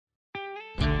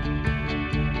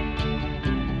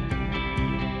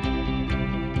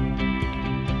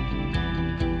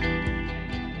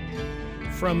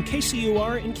From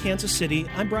KCUR in Kansas City,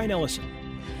 I'm Brian Ellison.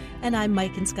 And I'm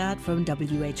Mike and Scott from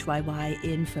WHYY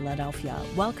in Philadelphia.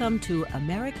 Welcome to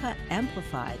America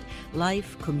Amplified,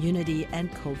 Life, Community,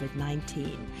 and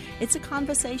COVID-19. It's a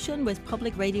conversation with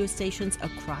public radio stations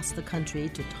across the country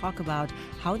to talk about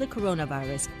how the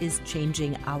coronavirus is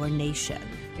changing our nation.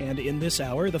 And in this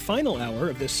hour, the final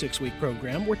hour of this 6-week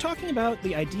program, we're talking about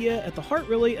the idea at the heart,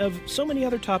 really, of so many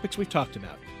other topics we've talked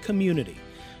about: community.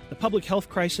 The public health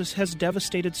crisis has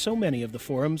devastated so many of the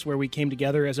forums where we came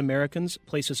together as Americans,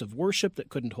 places of worship that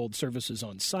couldn't hold services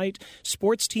on site,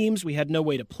 sports teams we had no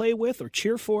way to play with or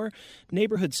cheer for,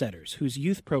 neighborhood centers whose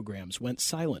youth programs went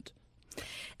silent.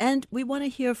 And we want to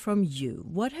hear from you.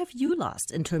 What have you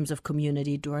lost in terms of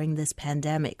community during this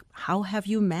pandemic? How have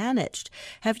you managed?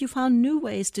 Have you found new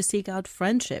ways to seek out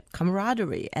friendship,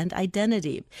 camaraderie, and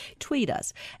identity? Tweet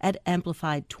us at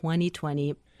Amplified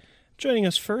 2020. Joining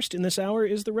us first in this hour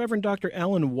is the Reverend Dr.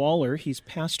 Alan Waller. He's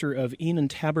pastor of Enon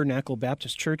Tabernacle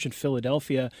Baptist Church in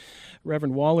Philadelphia.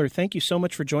 Reverend Waller, thank you so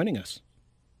much for joining us.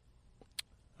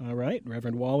 All right,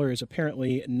 Reverend Waller is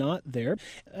apparently not there.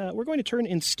 We're going to turn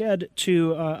instead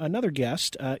to another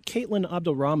guest, Caitlin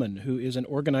Abdulrahman, who is an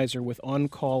organizer with On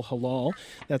Call Halal.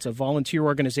 That's a volunteer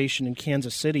organization in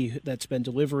Kansas City that's been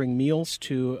delivering meals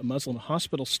to Muslim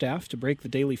hospital staff to break the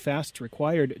daily fasts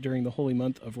required during the holy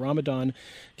month of Ramadan.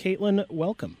 Caitlin,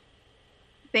 welcome.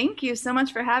 Thank you so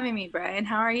much for having me, Brian.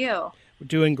 How are you? We're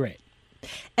doing great.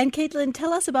 And Caitlin,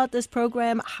 tell us about this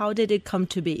program. How did it come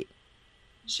to be?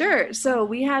 Sure. So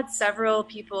we had several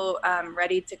people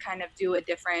ready to kind of do a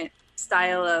different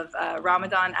style of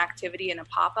Ramadan activity in a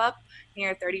pop-up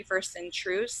near 31st and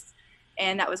Troost.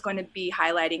 And that was going to be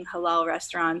highlighting halal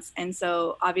restaurants. And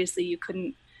so obviously you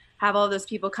couldn't have all those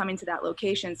people coming to that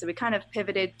location. So we kind of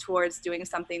pivoted towards doing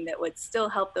something that would still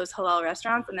help those halal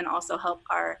restaurants and then also help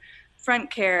our front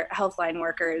care healthline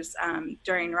workers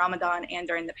during Ramadan and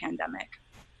during the pandemic.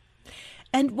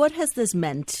 And what has this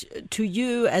meant to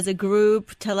you as a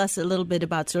group? Tell us a little bit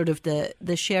about sort of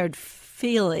the shared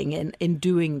feeling in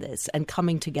doing this and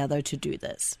coming together to do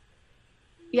this.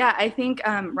 Yeah, I think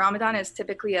Ramadan is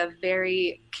typically a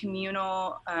very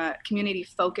communal,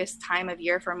 community-focused time of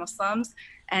year for Muslims,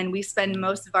 and we spend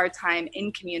most of our time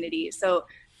in community. So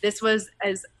this was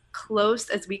as close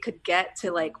as we could get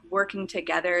to like working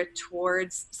together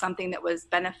towards something that was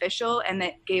beneficial and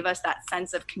that gave us that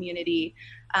sense of community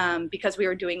because we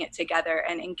were doing it together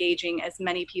and engaging as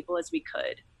many people as we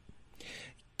could.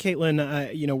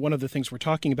 Caitlin, one of the things we're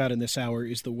talking about in this hour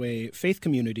is the way faith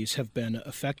communities have been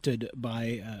affected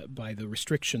by the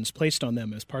restrictions placed on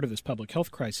them as part of this public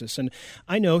health crisis. And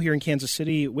I know here in Kansas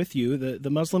City with you, the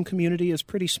Muslim community is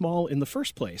pretty small in the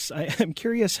first place. I'm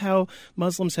curious how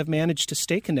Muslims have managed to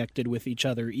stay connected with each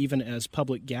other even as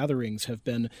public gatherings have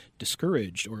been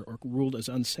discouraged or ruled as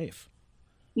unsafe.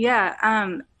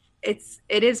 Yeah,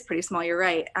 it is pretty small, you're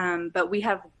right. But we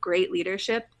have great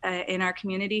leadership in our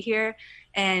community here.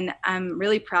 And I'm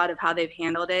really proud of how they've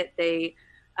handled it. They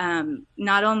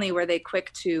not only were they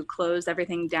quick to close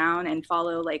everything down and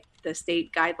follow like the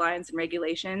state guidelines and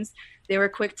regulations, they were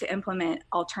quick to implement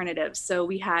alternatives. So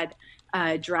we had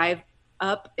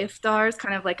drive-up iftars,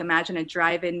 kind of like imagine a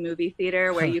drive-in movie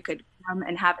theater where you could come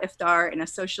and have iftar in a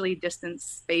socially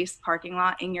distanced space parking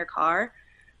lot in your car.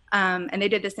 And they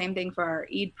did the same thing for our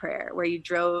Eid prayer, where you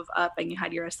drove up and you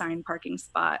had your assigned parking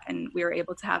spot, and we were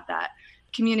able to have that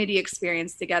community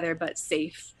experience together, but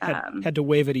safe. Had to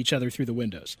wave at each other through the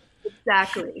windows.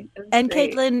 Exactly. And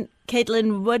great.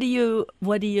 Caitlin,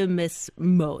 what do you miss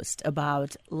most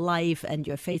about life and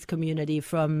your faith community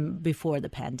from before the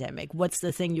pandemic? What's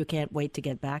the thing you can't wait to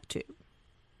get back to?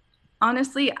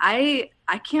 Honestly, I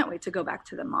can't wait to go back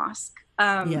to the mosque.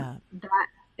 That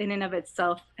in and of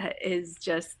itself is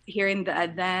just hearing the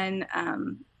adhan,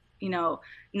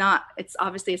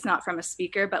 it's not from a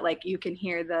speaker, but like you can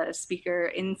hear the speaker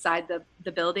inside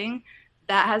the building.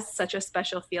 That has such a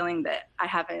special feeling that I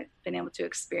haven't been able to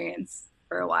experience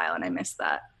for a while, and I miss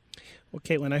that. Well,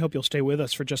 Caitlin, I hope you'll stay with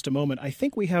us for just a moment. I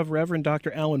think we have Reverend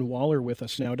Dr. Alan Waller with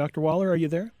us now. Dr. Waller, are you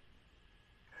there?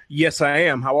 Yes, I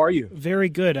am. How are you? Very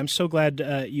good. I'm so glad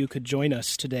you could join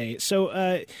us today. So,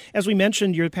 as we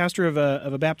mentioned, you're the pastor of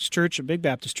a Baptist church, a big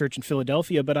Baptist church in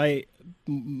Philadelphia, but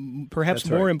perhaps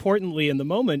more importantly in the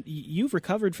moment, you've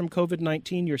recovered from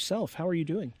COVID-19 yourself. How are you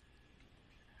doing?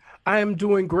 I am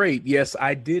doing great. Yes,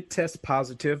 I did test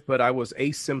positive, but I was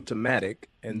asymptomatic.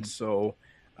 And so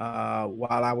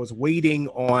while I was waiting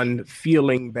on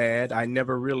feeling bad, I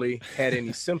never really had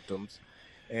any symptoms.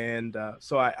 And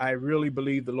so I really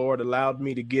believe the Lord allowed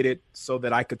me to get it so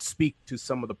that I could speak to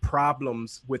some of the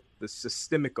problems with the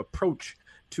systemic approach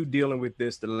to dealing with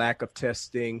this, the lack of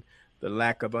testing, the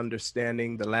lack of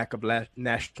understanding, the lack of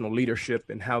national leadership,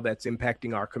 and how that's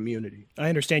impacting our community. I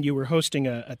understand you were hosting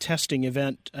a testing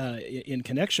event in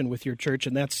connection with your church,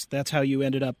 and that's how you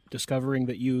ended up discovering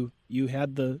that you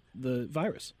had the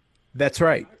virus. That's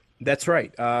right. That's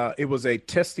right. It was a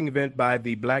testing event by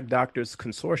the Black Doctors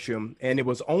Consortium, and it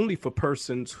was only for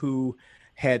persons who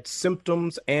had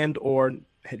symptoms and or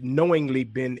had knowingly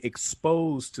been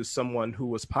exposed to someone who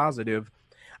was positive.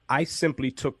 I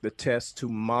simply took the test to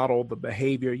model the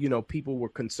behavior. You know, people were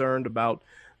concerned about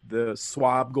the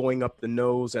swab going up the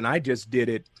nose, and I just did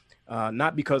it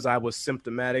not because I was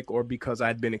symptomatic or because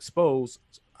I'd been exposed.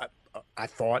 I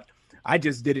thought I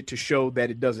just did it to show that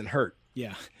it doesn't hurt.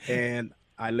 Yeah. And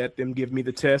I let them give me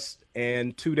the test.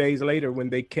 And 2 days later, when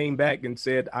they came back and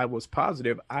said I was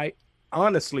positive, I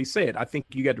honestly said, I think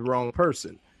you got the wrong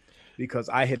person, because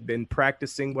I had been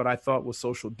practicing what I thought was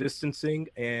social distancing.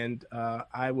 And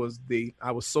I was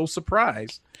so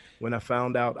surprised when I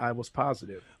found out I was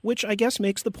positive. Which I guess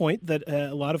makes the point that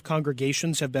a lot of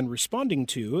congregations have been responding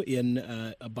to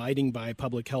in abiding by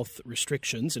public health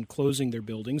restrictions and closing their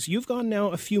buildings. You've gone now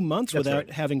a few months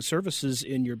without having services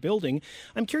in your building.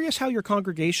 I'm curious how your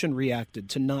congregation reacted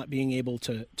to not being able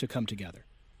to come together.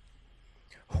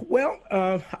 Well,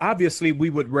 obviously, we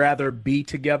would rather be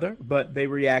together, but they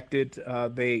reacted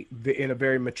in a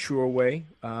very mature way.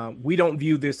 We don't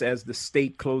view this as the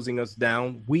state closing us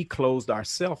down. We closed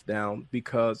ourselves down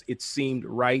because it seemed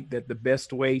right that the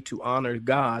best way to honor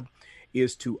God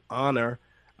is to honor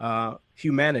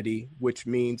humanity, which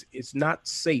means it's not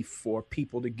safe for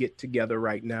people to get together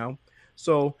right now.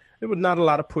 So there was not a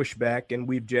lot of pushback, and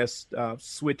we've just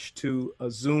switched to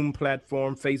a Zoom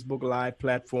platform, Facebook Live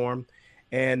platform.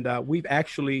 And we've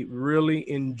actually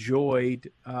really enjoyed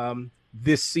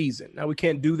this season. Now, we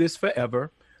can't do this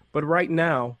forever, but right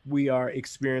now we are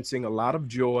experiencing a lot of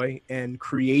joy and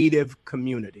creative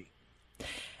community.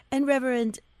 And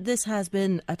Reverend, this has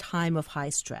been a time of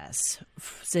high stress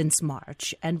since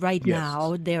March. And right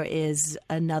now there is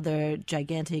another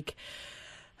gigantic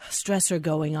stressor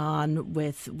going on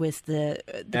with the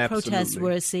protests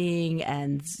we're seeing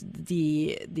and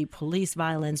the police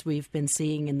violence we've been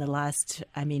seeing in the last,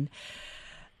 I'm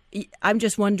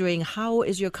just wondering, how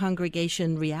is your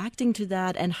congregation reacting to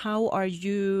that, and how are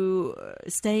you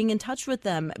staying in touch with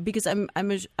them? Because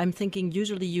I'm thinking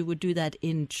usually you would do that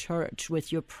in church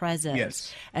with your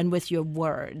presence and with your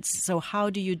words. So how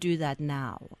do you do that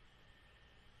now?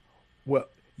 Well,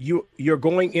 you're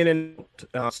going in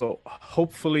and so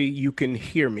hopefully you can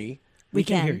hear me. We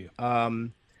can hear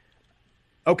you.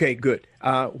 Okay, good.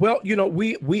 Well,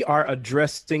 we are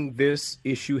addressing this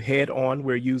issue head on.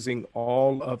 We're using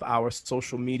all of our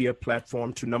social media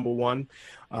platform to, number one,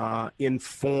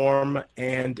 inform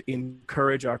and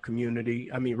encourage our community.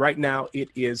 Right now it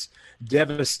is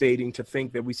devastating to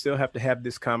think that we still have to have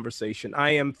this conversation.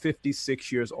 I am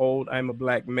 56 years old. I'm a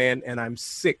Black man, and I'm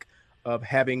sick of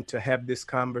having to have this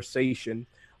conversation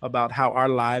about how our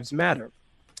lives matter.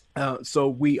 So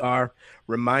we are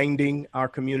reminding our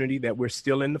community that we're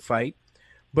still in the fight,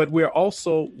 but we're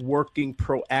also working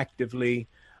proactively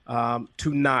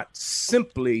to not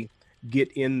simply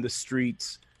get in the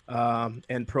streets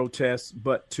and protest,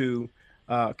 but to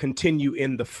continue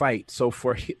in the fight. So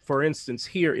for instance,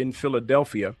 here in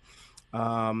Philadelphia,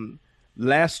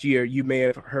 last year, you may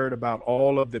have heard about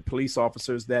all of the police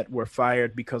officers that were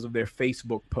fired because of their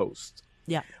Facebook posts.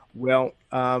 Yeah. Well,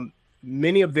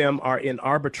 many of them are in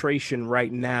arbitration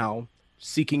right now,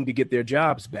 seeking to get their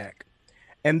jobs back.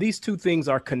 And these two things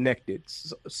are connected.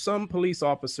 Some police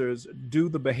officers do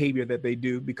the behavior that they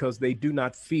do because they do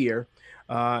not fear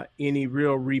any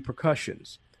real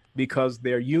repercussions, because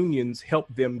their unions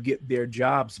help them get their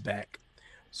jobs back.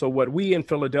 So what we in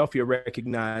Philadelphia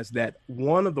recognize, that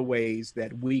one of the ways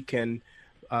that we can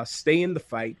stay in the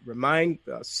fight,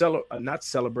 not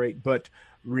celebrate, but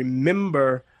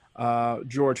remember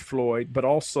George Floyd, but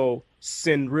also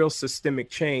send real systemic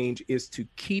change, is to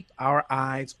keep our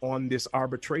eyes on this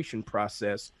arbitration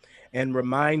process and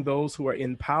remind those who are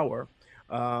in power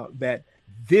that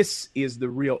this is the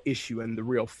real issue and the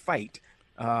real fight.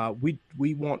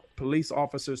 We want police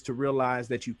officers to realize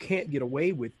that you can't get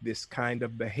away with this kind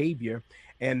of behavior,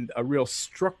 and a real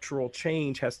structural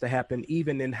change has to happen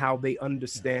even in how they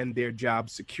understand their job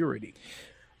security.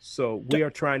 So we are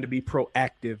trying to be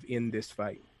proactive in this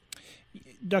fight.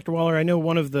 Dr. Waller, I know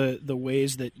one of the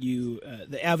ways that you,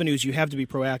 the avenues you have to be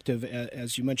proactive,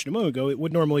 as you mentioned a moment ago, it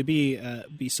would normally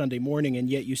be Sunday morning, and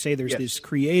yet you say there's these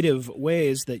creative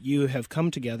ways that you have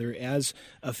come together as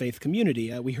a faith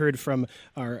community. We heard from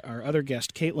our other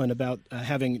guest, Caitlin, about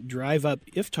having drive-up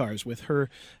iftars with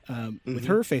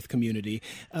her faith community.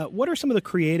 What are some of the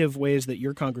creative ways that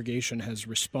your congregation has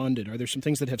responded? Are there some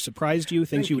things that have surprised you,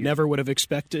 things you never would have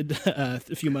expected a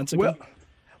few months ago?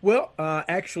 Well,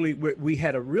 actually, we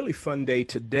had a really fun day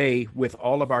today with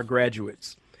all of our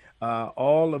graduates,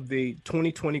 all of the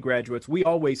 2020 graduates. We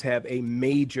always have a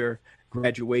major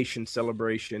graduation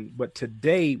celebration, but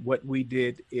today what we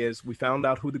did is we found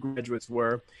out who the graduates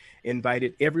were,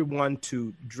 invited everyone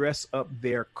to dress up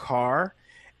their car,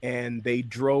 and they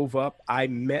drove up. I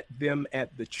met them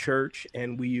at the church,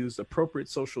 and we used appropriate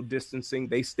social distancing.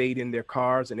 They stayed in their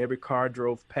cars, and every car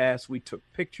drove past. We took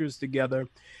pictures together.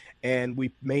 And we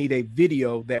made a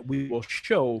video that we will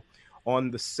show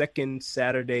on the second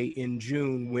Saturday in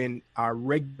June when our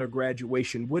regular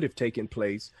graduation would have taken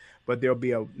place. But there'll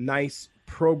be a nice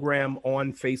program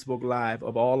on Facebook Live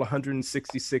of all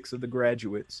 166 of the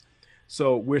graduates.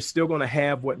 So we're still going to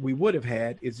have what we would have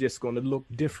had. It's just going to look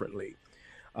differently.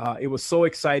 It was so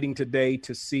exciting today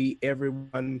to see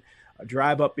everyone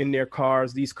drive up in their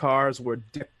cars. These cars were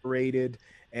decorated,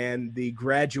 and the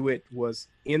graduate was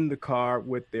in the car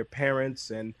with their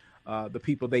parents and the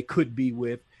people they could be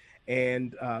with.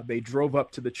 And they drove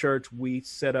up to the church. We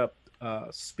set up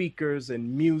speakers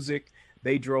and music.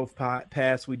 They drove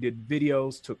past. We did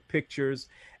videos, took pictures,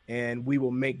 and we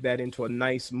will make that into a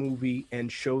nice movie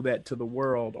and show that to the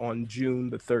world on June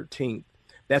the 13th.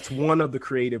 That's one of the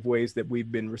creative ways that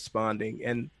we've been responding.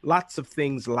 And lots of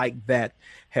things like that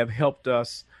have helped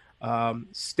us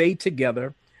stay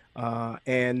together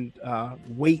and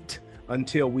wait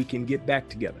until we can get back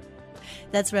together.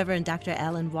 That's Reverend Dr.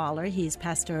 Alan Waller. He's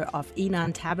pastor of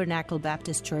Enon Tabernacle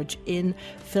Baptist Church in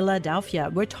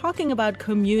Philadelphia. We're talking about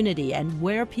community and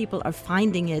where people are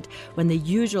finding it when the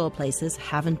usual places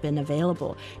haven't been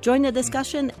available. Join the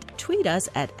discussion. Tweet us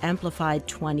at Amplified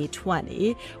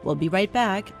 2020. We'll be right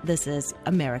back. This is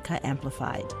America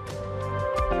Amplified.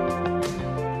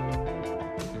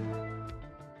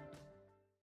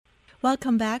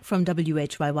 Welcome back from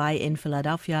WHYY in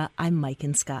Philadelphia. I'm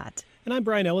Maiken Scott. And I'm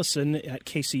Brian Ellison at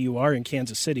KCUR in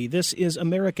Kansas City. This is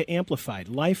America Amplified,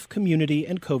 Life, Community,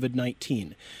 and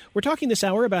COVID-19. We're talking this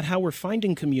hour about how we're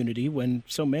finding community when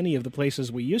so many of the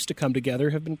places we used to come together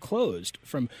have been closed.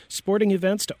 From sporting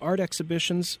events to art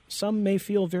exhibitions, some may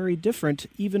feel very different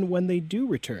even when they do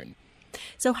return.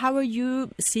 So how are you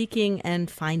seeking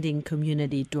and finding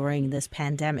community during this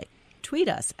pandemic? Tweet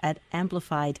us at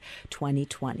Amplified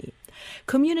 2020.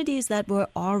 Communities that were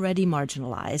already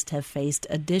marginalized have faced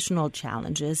additional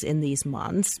challenges in these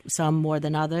months, some more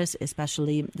than others,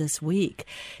 especially this week.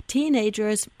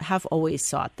 Teenagers have always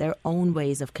sought their own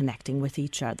ways of connecting with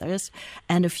each other,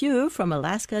 and a few, from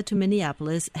Alaska to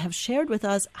Minneapolis, have shared with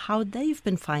us how they've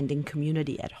been finding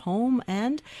community at home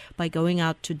and by going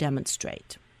out to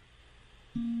demonstrate.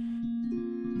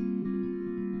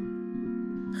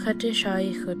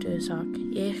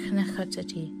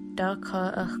 Da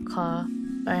ka ach ka,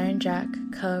 Byron Jack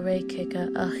ka re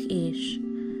kika ach ish.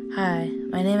 Hi,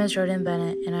 my name is Jordan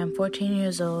Bennett, and I'm 14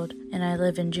 years old, and I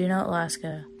live in Juneau,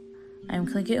 Alaska. I'm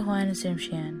Tlingit Hawaiian and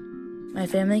Tsimshian. My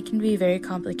family can be very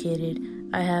complicated.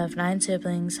 I have 9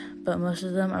 siblings, but most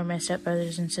of them are my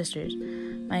stepbrothers and sisters.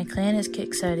 My clan is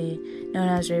Kiksadi, known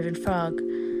as Raven Frog.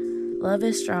 Love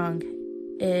is strong.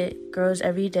 It grows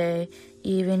every day,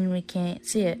 even when we can't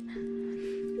see it.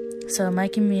 So my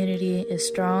community is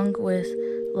strong with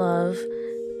love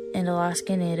and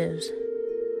Alaska Natives.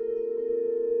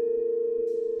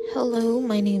 Hello,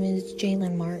 my name is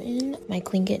Jalen Martin. My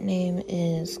Tlingit name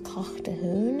is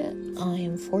Kochtahoon. I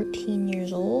am 14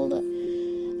 years old.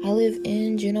 I live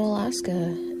in Juneau, Alaska,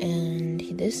 and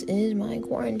this is my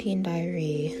quarantine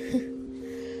diary.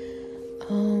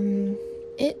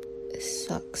 It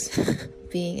sucks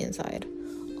being inside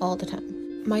all the time.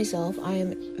 Myself, I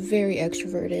am very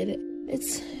extroverted.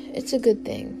 It's a good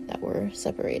thing that we're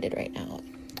separated right now.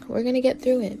 We're gonna get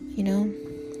through it, you know?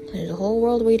 There's a whole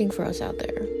world waiting for us out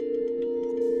there.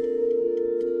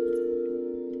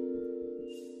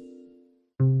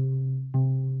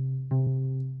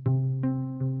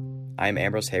 I'm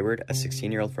Ambrose Hayward, a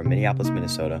 16-year-old from Minneapolis,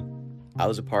 Minnesota. I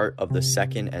was a part of the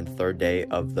second and third day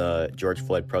of the George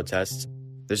Floyd protests.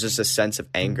 There's just a sense of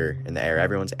anger in the air.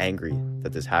 Everyone's angry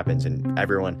that this happens, and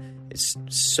everyone is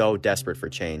so desperate for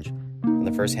change. On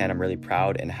the first hand, I'm really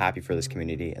proud and happy for this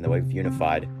community and the way we've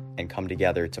unified and come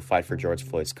together to fight for George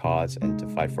Floyd's cause and to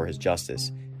fight for his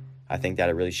justice. I think that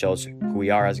it really shows who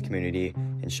we are as a community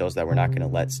and shows that we're not going to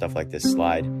let stuff like this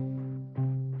slide.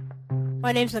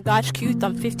 My name's Nagash Kuth.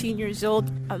 I'm 15 years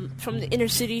old. I'm from the inner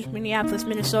city, Minneapolis,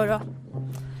 Minnesota.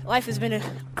 Life has been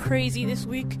crazy this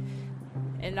week,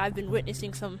 and I've been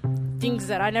witnessing some things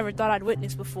that I never thought I'd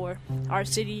witness before. Our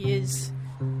city is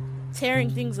tearing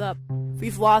things up.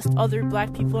 We've lost other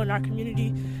black people in our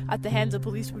community at the hands of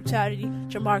police brutality.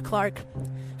 Jamar Clark,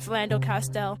 Philando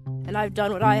Castile, and I've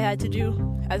done what I had to do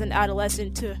as an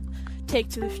adolescent to take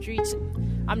to the streets.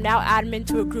 I'm now admin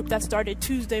to a group that started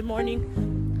Tuesday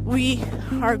morning. We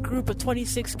are a group of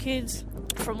 26 kids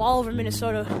from all over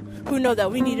Minnesota who know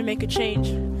that we need to make a change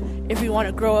if we want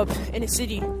to grow up in a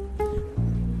city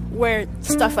where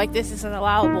stuff like this isn't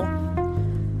allowable.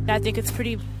 And I think it's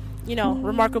pretty,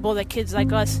 remarkable that kids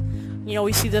like us,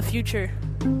 we see the future.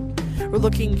 We're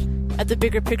looking at the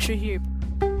bigger picture here.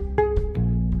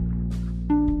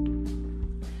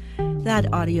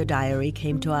 That audio diary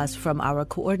came to us from our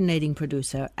coordinating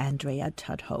producer, Andrea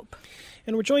Tudhope.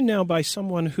 And we're joined now by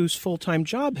someone whose full-time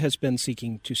job has been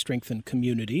seeking to strengthen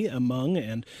community among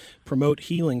and promote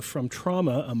healing from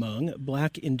trauma among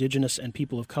Black, Indigenous, and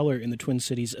people of color in the Twin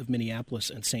Cities of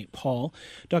Minneapolis and St. Paul.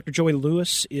 Dr. Joy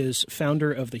Lewis is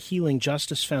founder of the Healing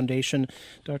Justice Foundation.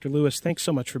 Dr. Lewis, thanks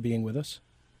so much for being with us.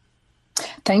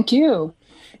 Thank you.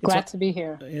 Glad to be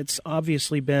here. It's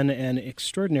obviously been an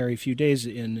extraordinary few days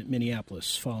in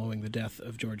Minneapolis following the death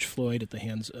of George Floyd at the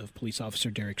hands of police officer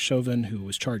Derek Chauvin, who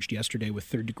was charged yesterday with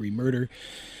third-degree murder.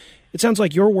 It sounds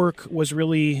like your work was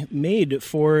really made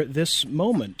for this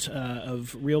moment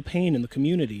of real pain in the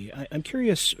community. I'm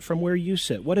curious, from where you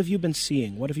sit, what have you been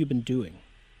seeing? What have you been doing?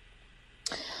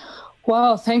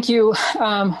 Well, thank you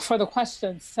for the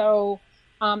question. So,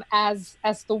 as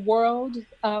the world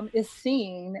is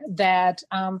seeing that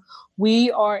we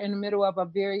are in the middle of a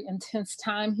very intense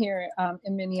time here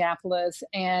in Minneapolis,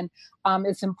 and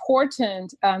it's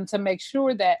important to make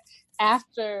sure that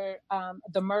after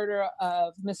the murder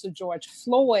of Mr. George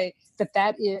Floyd,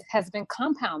 that has been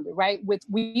compounded, right?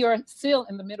 We are still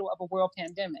in the middle of a world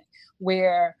pandemic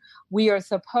where we are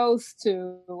supposed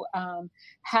to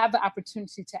have the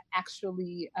opportunity to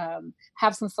actually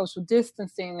have some social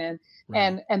distancing,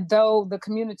 and though the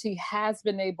community has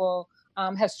been able,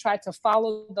 has tried to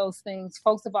follow those things,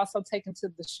 folks have also taken to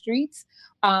the streets.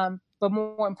 But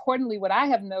more importantly, what I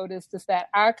have noticed is that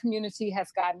our community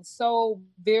has gotten so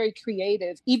very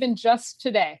creative. Even just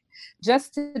today,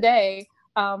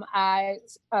 I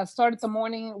started the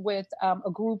morning with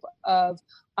a group of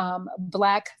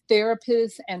Black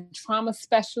therapists and trauma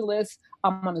specialists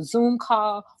on a Zoom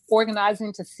call,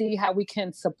 organizing to see how we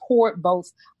can support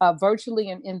both virtually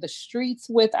and in the streets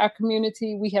with our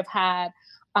community. We have had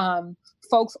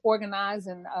folks organize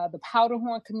in the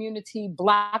Powderhorn community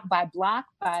block by block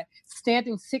by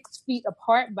standing 6 feet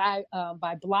apart by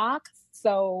block.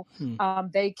 So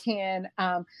they can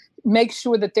make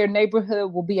sure that their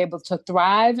neighborhood will be able to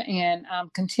thrive and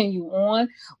continue on.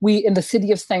 We, in the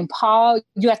city of St. Paul,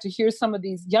 you have to hear some of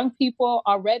these young people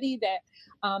already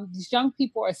that these young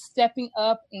people are stepping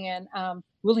up and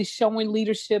really showing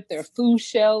leadership. There are food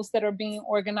shelves that are being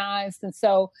organized. And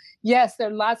so, yes, there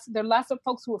are lots of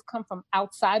folks who have come from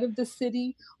outside of the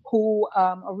city who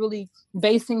are really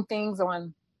basing things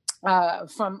on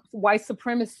from white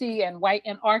supremacy and white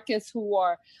anarchists who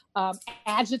are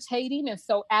agitating. And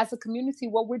so as a community,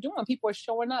 what we're doing, people are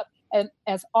showing up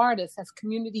as artists, as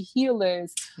community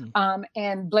healers,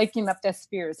 and breaking up that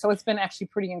spirit. So it's been actually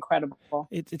pretty incredible.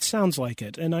 It sounds like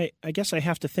it. And I guess I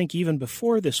have to think even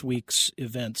before this week's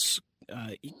events,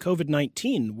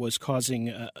 COVID-19 was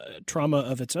causing trauma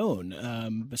of its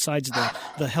own. Besides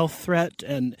the health threat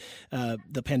and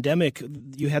the pandemic,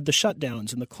 you had the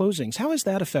shutdowns and the closings. How has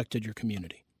that affected your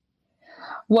community?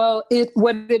 Well,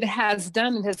 what it has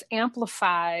done, it has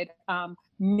amplified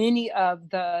many of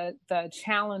the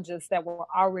challenges that were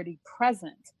already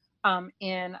present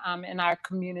in our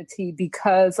community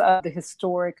because of the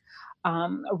historic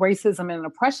racism and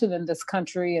oppression in this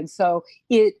country. And so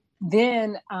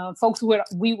then folks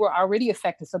we were already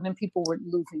affected. So then people were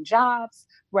losing jobs,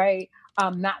 right?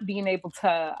 Not being able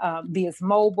to be as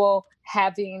mobile,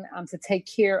 having to take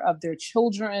care of their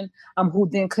children who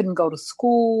then couldn't go to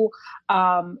school,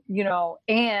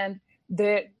 and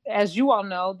that, as you all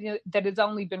know, that it's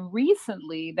only been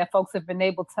recently that folks have been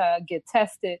able to get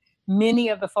tested. Many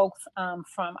of the folks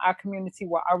from our community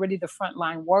were already the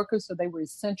frontline workers, so they were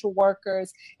essential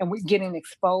workers, and we're getting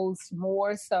exposed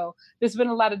more. So there's been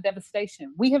a lot of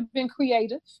devastation. We have been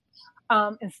creative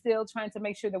and still trying to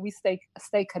make sure that we stay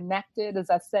connected, as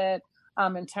I said,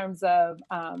 in terms of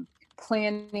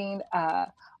planning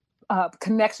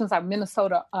connections. Our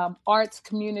Minnesota arts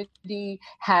community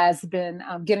has been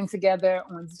getting together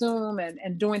on Zoom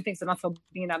and doing things, and also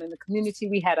being out in the community.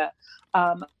 We had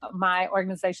my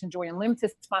organization, Joy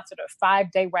Unlimited, sponsored a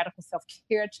 5-day radical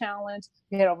self-care challenge.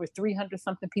 We had over 300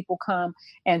 something people come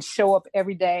and show up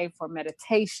every day for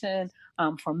meditation,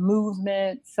 for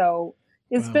movement. So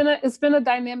it's been a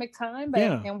dynamic time,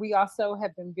 and we also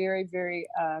have been very, very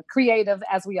creative,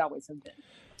 as we always have been.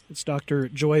 It's Dr.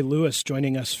 Joy Lewis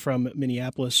joining us from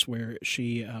Minneapolis, where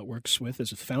she works with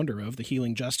as a founder of the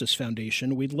Healing Justice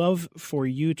Foundation. We'd love for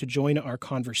you to join our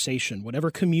conversation,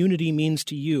 whatever community means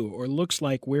to you or looks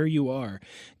like where you are.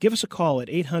 Give us a call at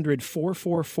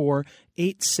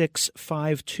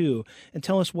 800-444-8652 and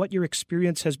tell us what your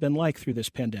experience has been like through this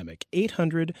pandemic.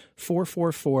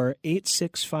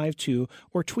 800-444-8652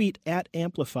 or tweet at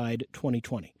Amplified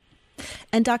 2020.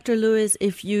 And Dr. Lewis,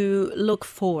 if you look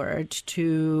forward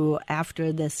to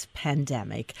after this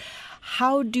pandemic,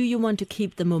 how do you want to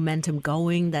keep the momentum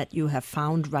going that you have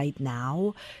found right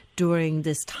now during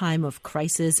this time of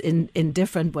crisis, in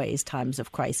different ways, times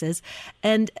of crisis?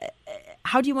 And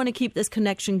how do you want to keep this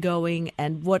connection going,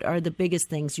 and what are the biggest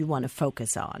things you want to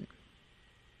focus on?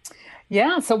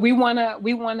 Yeah, so we want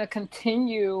to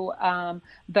continue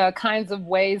the kinds of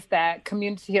ways that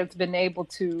community has been able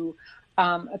to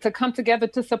come together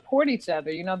to support each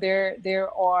other. You know, there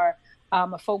are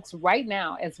folks right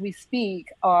now, as we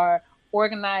speak, are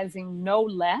organizing no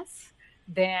less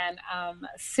than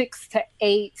 6 to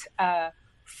 8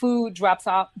 food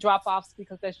drop-offs,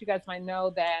 because as you guys might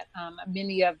know, that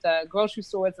many of the grocery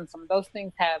stores and some of those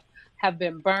things have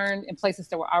been burned in places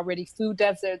that were already food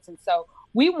deserts. And so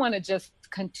we want to just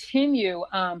continue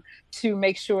to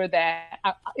make sure that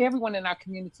everyone in our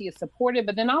community is supported,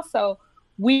 but then also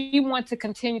we want to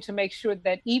continue to make sure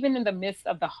that even in the midst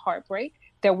of the heartbreak,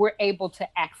 that we're able to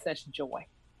access joy,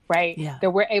 right? Yeah. That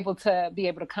we're able to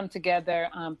come together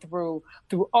through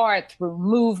art, through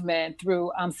movement,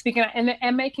 through speaking,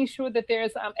 and making sure that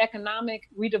there's economic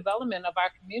redevelopment of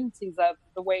our communities, of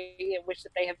the way in which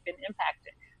that they have been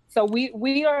impacted. So we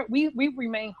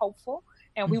remain hopeful,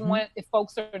 and we want, if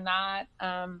folks are not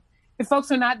down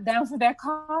for that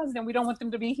cause, then we don't want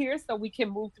them to be here, so we can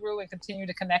move through and continue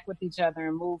to connect with each other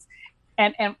and move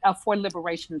and for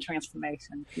liberation and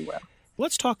transformation, if you will.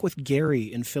 Let's talk with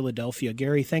Gary in Philadelphia.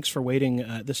 Gary, thanks for waiting.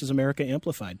 This is America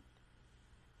Amplified.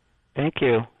 Thank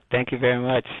you. Thank you very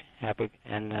much. Happy,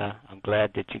 and I'm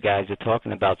glad that you guys are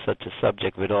talking about such a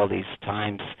subject with all these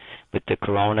times with the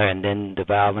corona and then the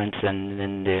violence and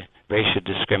then the racial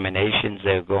discriminations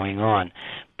that are going on.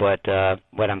 But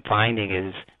what I'm finding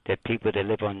is that people that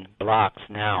live on blocks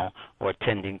now are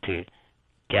tending to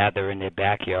gather in their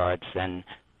backyards, and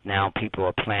now people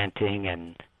are planting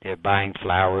and they're buying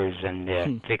flowers and they're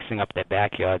fixing up their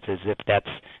backyards as if that's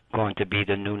going to be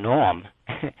the new norm.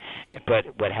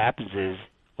 But what happens is,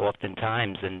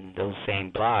 oftentimes in those same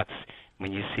blocks,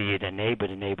 when you see the neighbor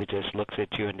just looks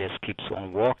at you and just keeps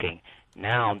on walking.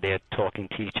 Now they're talking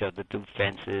to each other through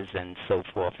fences and so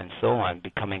forth and so on,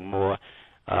 becoming more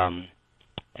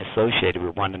associated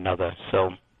with one another.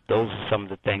 So those are some of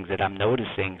the things that I'm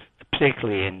noticing,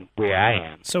 particularly in where I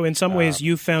am. So in some ways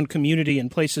you found community in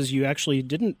places you actually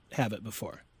didn't have it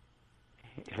before.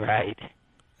 Right.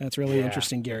 That's really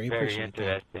interesting, Gary. Very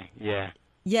interesting. Yeah.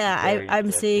 Yeah, I'm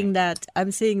seeing that.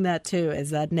 I'm seeing that too. Is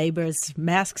that neighbors,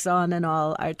 masks on and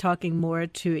all, are talking more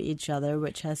to each other,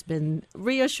 which has been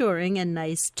reassuring and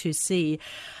nice to see.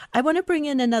 I want to bring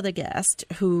in another guest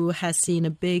who has seen a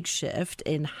big shift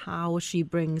in how she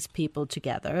brings people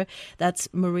together. That's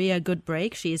Maria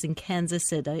Goodbreak. She is in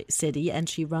Kansas City, and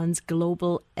she runs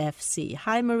Global FC.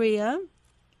 Hi, Maria.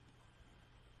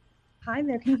 Hi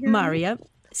there. Can you hear me? Maria.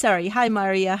 Sorry. Hi,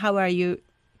 Maria. How are you?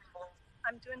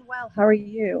 I'm doing well. How are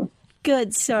you?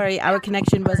 Good. Sorry, our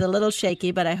connection was a little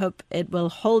shaky, but I hope it will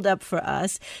hold up for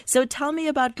us. So tell me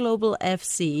about Global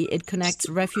FC. It connects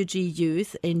refugee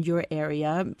youth in your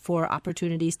area for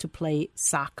opportunities to play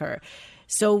soccer.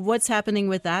 So what's happening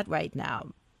with that right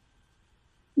now?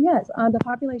 Yes, the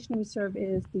population we serve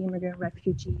is the immigrant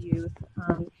refugee youth.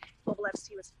 Global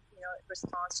FC was, in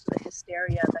response to the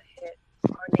hysteria that hit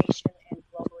our nation and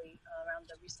globally around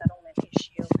the resettlement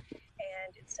issue.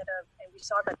 And we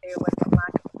saw that there was a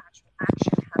lack of actual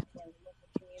action happening in the local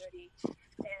community.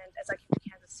 And as I came to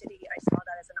Kansas City, I saw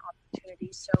that as an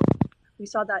opportunity. So we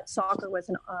saw that soccer was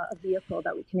a vehicle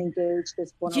that we can engage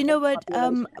this vulnerable You know what,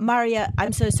 population. Maria,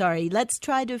 I'm so sorry. Let's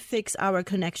try to fix our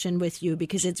connection with you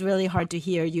because it's really hard to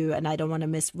hear you and I don't want to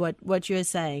miss what you're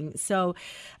saying. So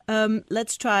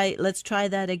let's try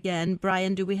that again.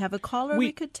 Brian, do we have a caller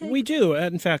we could take? We do.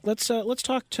 In fact, let's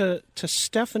talk to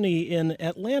Stephanie in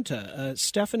Atlanta.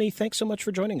 Stephanie, thanks so much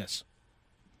for joining us.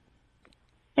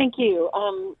 Thank you.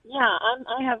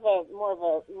 I have more of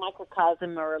a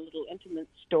microcosm or a little intimate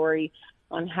story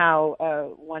on how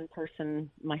one person,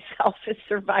 myself, is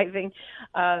surviving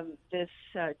this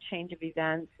change of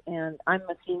events. And I'm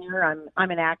a senior.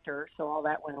 I'm an actor, so all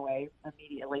that went away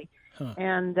immediately. Huh.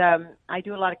 And I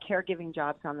do a lot of caregiving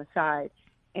jobs on the side.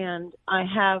 And I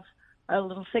have a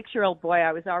little 6-year-old boy.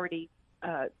 I was already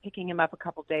picking him up a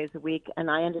couple days a week, and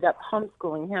I ended up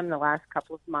homeschooling him the last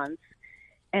couple of months.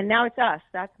 And now it's us.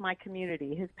 That's my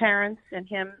community. His parents and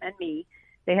him and me.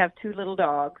 They have 2 little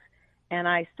dogs. And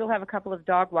I still have a couple of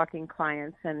dog walking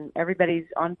clients, and everybody's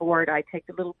on board. I take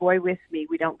the little boy with me.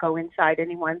 We don't go inside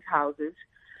anyone's houses.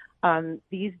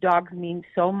 These dogs mean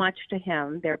so much to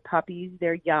him. They're puppies.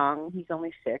 They're young. He's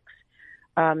only 6.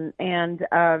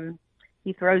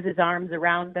 He throws his arms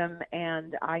around them.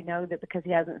 And I know that because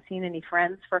he hasn't seen any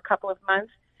friends for a couple of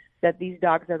months, that these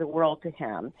dogs are the world to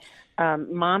him.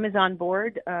 Mom is on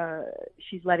board.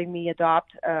 She's letting me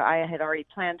adopt. I had already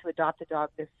planned to adopt a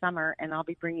dog this summer, and I'll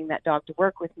be bringing that dog to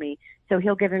work with me. So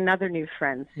he'll get another new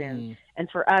friend soon. And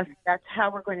for us, that's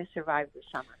how we're going to survive this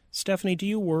summer. Stephanie, do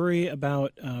you worry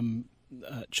about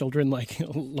children like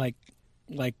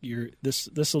this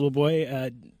little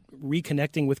boy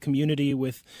reconnecting with community,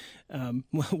 with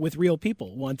real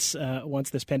people once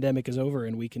this pandemic is over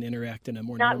and we can interact in a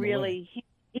more normal way? Not really. He's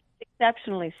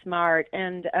exceptionally smart,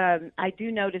 and I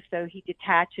do notice though he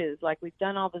detaches. Like we've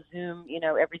done all the Zoom,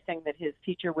 everything that his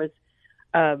teacher was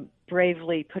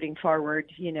bravely putting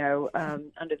forward,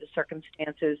 under the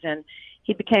circumstances, and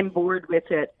he became bored with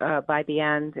it by the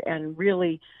end. And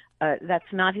really,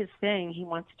 that's not his thing. He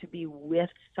wants to be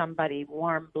with somebody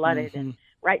warm-blooded and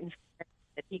right in front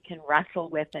that he can wrestle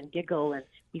with and giggle and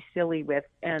be silly with.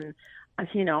 And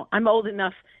I'm old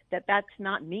enough that that's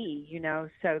not me,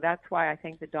 so that's why I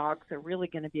think the dogs are really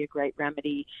going to be a great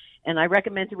remedy. And I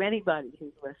recommend to anybody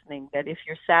who's listening that if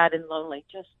you're sad and lonely,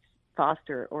 just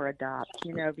foster or adopt,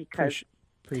 because...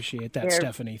 Appreciate that,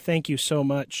 Stephanie. Thank you so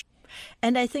much.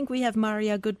 And I think we have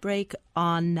Maria Goodbreak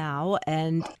on now.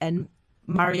 And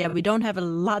Maria, we don't have a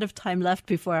lot of time left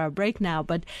before our break now,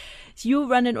 but you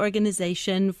run an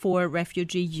organization for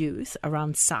refugee youth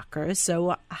around soccer.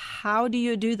 So how do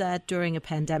you do that during a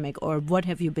pandemic, or what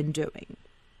have you been doing?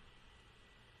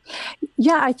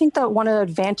 Yeah, I think that one of the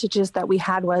advantages that we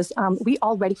had was we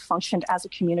already functioned as a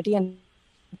community, and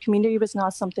community was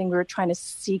not something we were trying to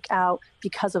seek out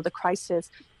because of the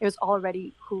crisis. It was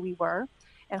already who we were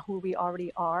and who we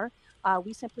already are.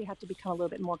 We simply had to become a little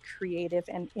bit more creative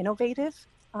and innovative,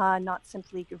 not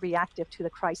simply reactive to the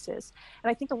crisis.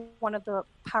 And I think one of the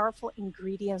powerful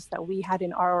ingredients that we had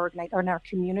in our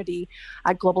community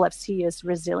at Global FC is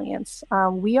resilience.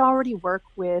 We already work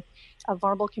with a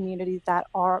vulnerable community that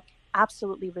are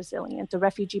absolutely resilient. The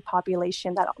refugee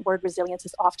population, that word resilience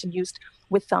is often used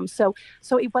with them. So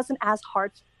it wasn't as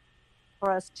hard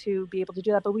for us to be able to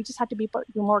do that, but we just had to be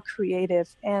more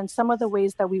creative. And some of the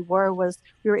ways that we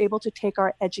were able to take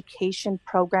our education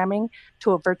programming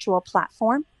to a virtual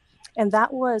platform. And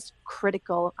that was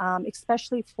critical,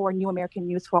 especially for new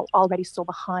American youth who are already so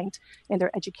behind in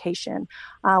their education.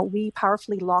 We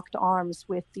powerfully locked arms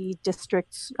with the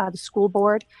districts, the school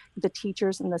board, the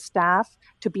teachers and the staff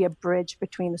to be a bridge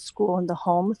between the school and the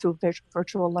home through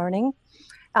virtual learning.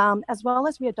 As well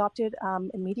as we adopted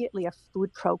immediately a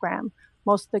food program.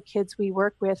 Most of the kids we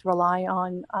work with rely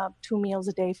on 2 meals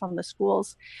a day from the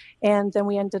schools. And then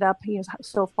we ended up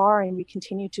so far, and we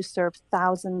continue to serve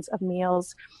thousands of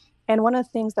meals. And one of the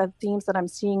themes that I'm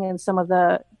seeing in some of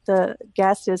the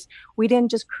guests is we didn't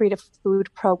just create a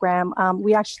food program.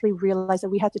 We actually realized that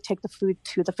we had to take the food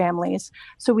to the families.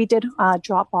 So we did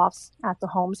drop-offs at the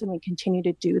homes, and we continue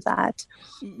to do that.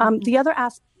 The other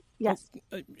aspect, yes.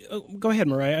 Go ahead,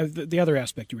 Mariah. The other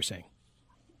aspect you were saying.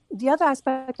 The other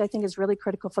aspect I think is really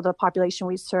critical for the population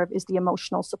we serve is the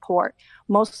emotional support.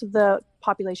 Most of the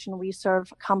population we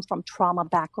serve come from trauma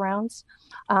backgrounds.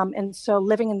 And so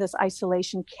living in this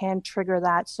isolation can trigger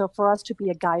that. So for us to be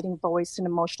a guiding voice and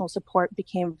emotional support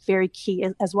became very key,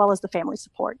 as well as the family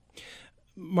support.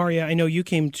 Maria, I know you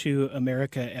came to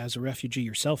America as a refugee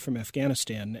yourself from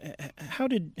Afghanistan. How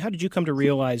did you come to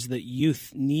realize that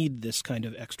youth need this kind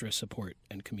of extra support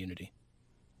and community?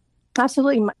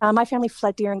 Absolutely. My family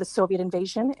fled during the Soviet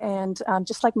invasion. And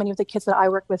just like many of the kids that I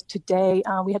work with today,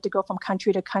 we had to go from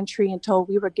country to country until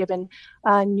we were given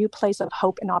a new place of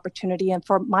hope and opportunity. And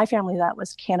for my family, that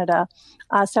was Canada.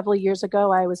 Several years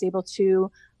ago, I was able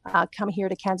to come here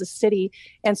to Kansas City.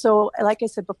 And so, like I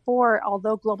said before,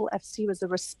 although Global FC was a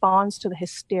response to the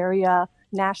hysteria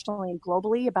nationally and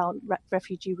globally about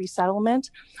refugee resettlement,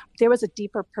 there was a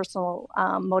deeper personal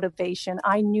motivation.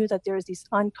 I knew that there was these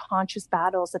unconscious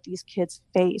battles that these kids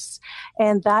face,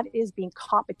 and that is being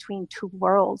caught between two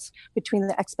worlds, between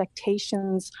the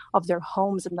expectations of their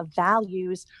homes and the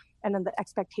values, and then the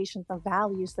expectations and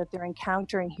values that they're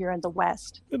encountering here in the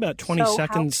West. About 20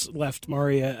 seconds left,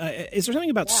 Maria. Is there something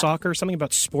about soccer, something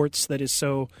about sports that is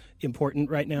so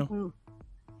important right now? Mm-hmm.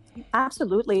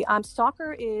 Absolutely.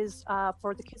 Soccer is,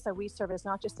 for the kids that we serve, is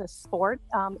not just a sport.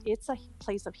 It's a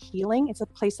place of healing. It's a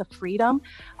place of freedom.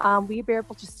 We were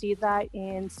able to see that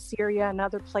in Syria and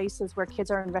other places where kids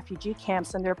are in refugee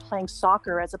camps and they're playing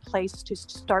soccer as a place to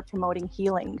start promoting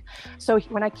healing. So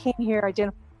when I came here, I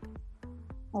didn't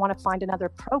want to find another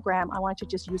program. I wanted to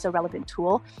just use a relevant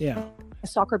tool. Yeah.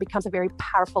 Soccer becomes a very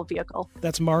powerful vehicle.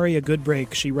 That's Maria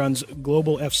Goodbreak. She runs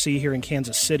Global FC here in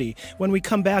Kansas City. When we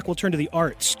come back, we'll turn to the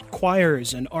arts.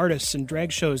 Choirs and artists and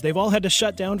drag shows, they've all had to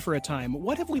shut down for a time.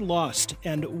 What have we lost,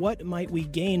 and what might we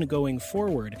gain going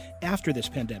forward after this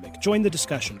pandemic? Join the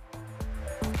discussion.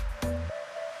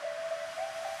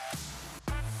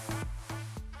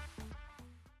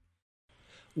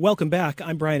 Welcome back.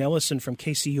 I'm Brian Ellison from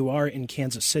KCUR in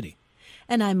Kansas City.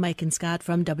 And I'm Maiken Scott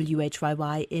from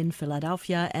WHYY in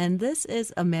Philadelphia, and this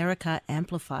is America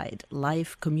Amplified,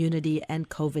 Life, Community, and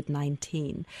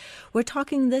COVID-19. We're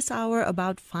talking this hour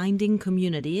about finding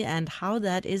community and how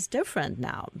that is different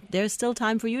now. There's still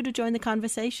time for you to join the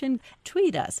conversation.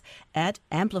 Tweet us at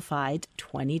Amplified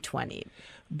 2020.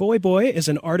 Boy Boy is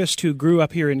an artist who grew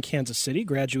up here in Kansas City,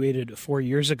 graduated 4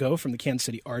 years ago from the Kansas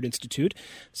City Art Institute.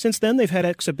 Since then, they've had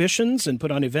exhibitions and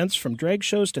put on events from drag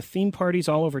shows to theme parties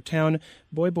all over town.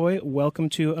 Boy Boy, welcome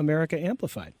to America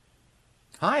Amplified.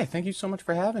 Hi, thank you so much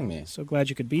for having me. So glad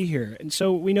you could be here. And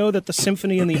so we know that the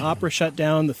symphony and the opera shut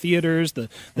down, the theaters, the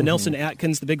Nelson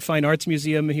Atkins, the Big Fine Arts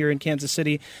Museum here in Kansas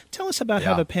City. Tell us about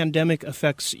how the pandemic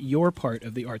affects your part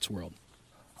of the arts world.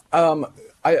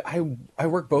 I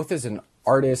work both as an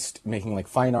artist making like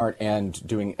fine art and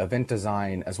doing event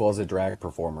design as well as a drag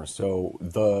performer. So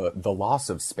the loss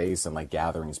of space and like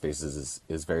gathering spaces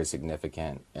is very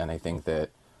significant. And I think that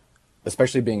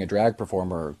especially being a drag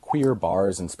performer, queer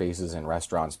bars and spaces and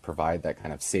restaurants provide that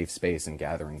kind of safe space and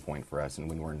gathering point for us. And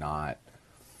when we're not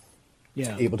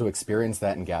able to experience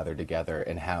that and gather together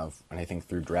and I think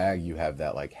through drag, you have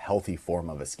that like healthy form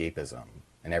of escapism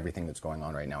and everything that's going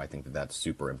on right now. I think that that's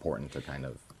super important to kind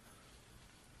of.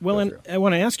 Well, and I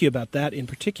want to ask you about that in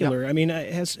particular. Yeah. I mean,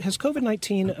 has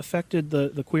COVID-19 affected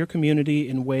the queer community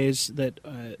in ways that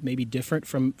may be different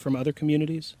from other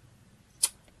communities?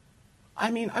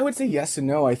 I mean, I would say yes and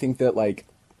no. I think that like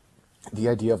the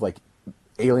idea of like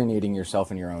alienating yourself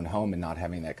in your own home and not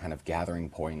having that kind of gathering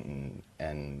point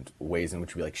and ways in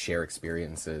which we like share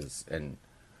experiences. And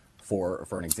for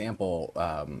an example,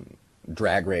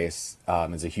 Drag Race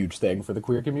is a huge thing for the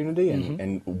queer community,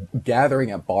 and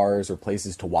gathering at bars or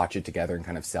places to watch it together and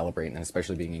kind of celebrate, and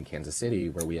especially being in Kansas City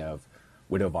where we have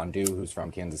Widow Von Du, who's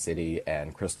from Kansas City,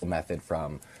 and Crystal Method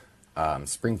from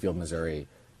Springfield, Missouri,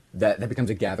 that becomes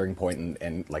a gathering point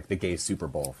and like the gay Super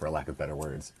Bowl, for lack of better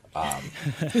words.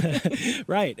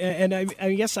 Right. And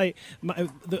I guess I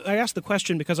asked the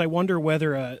question because I wonder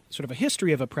whether a sort of a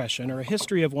history of oppression or a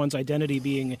history of one's identity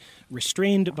being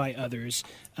restrained by others,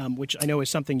 which I know is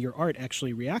something your art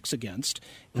actually reacts against,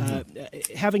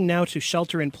 having now to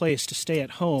shelter in place, to stay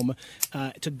at home,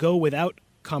 to go without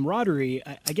camaraderie,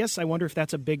 I guess I wonder if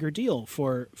that's a bigger deal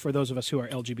for those of us who are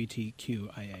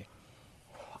LGBTQIA.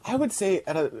 I would say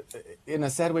in a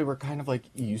sad way, we're kind of like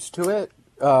used to it.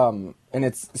 And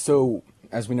it's so,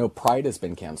 as we know, Pride has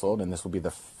been canceled, and this will be the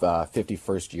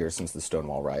 51st year since the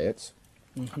Stonewall riots.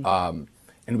 And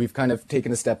we've kind of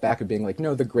taken a step back of being like,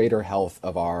 no, the greater health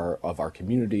of our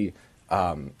community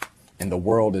and the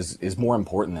world is more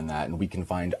important than that. And we can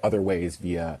find other ways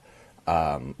via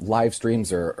live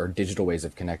streams or digital ways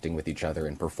of connecting with each other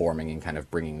and performing and kind of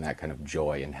bringing that kind of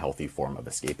joy and healthy form of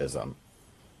escapism.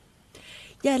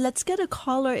 Yeah, let's get a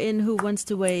caller in who wants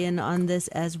to weigh in on this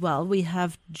as well. We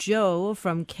have Joe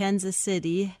from Kansas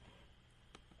City.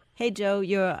 Hey, Joe,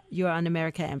 you're on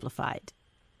America Amplified.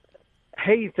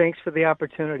 Hey, thanks for the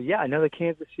opportunity. Yeah, another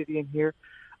Kansas City in here.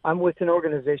 I'm with an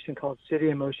organization called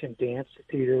City in Motion Dance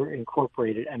Theater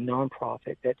Incorporated, a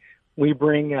nonprofit that we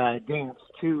bring dance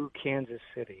to Kansas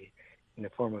City. in the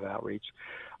form of outreach.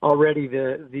 Already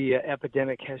the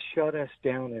epidemic has shut us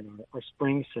down in our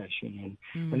spring session,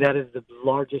 and that is the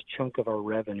largest chunk of our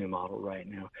revenue model right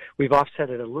now. We've offset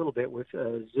it a little bit with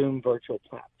a Zoom virtual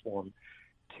platform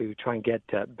to try and get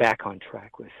back on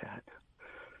track with that.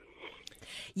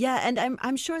 Yeah, and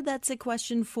I'm sure that's a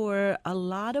question for a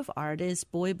lot of artists.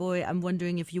 Boy, I'm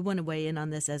wondering if you want to weigh in on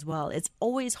this as well. It's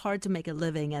always hard to make a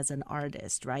living as an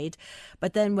artist, right?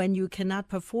 But then when you cannot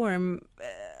perform,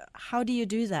 how do you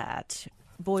do that?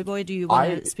 Boy, do you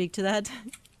want to speak to that?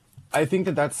 I think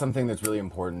that that's something that's really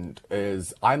important.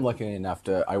 Is I'm lucky enough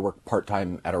I work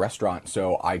part-time at a restaurant,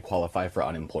 so I qualify for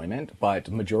unemployment, but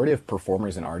the majority of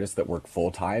performers and artists that work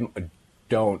full-time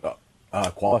don't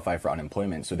qualify for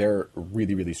unemployment, so they're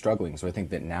really, really struggling. So I think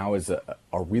that now is a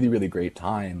really, really great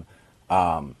time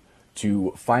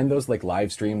to find those like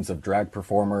live streams of drag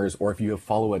performers, or if you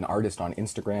follow an artist on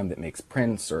Instagram that makes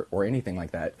prints or anything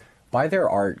like that, buy their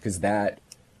art, because that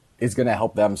is going to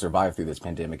help them survive through this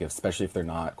pandemic, especially if they're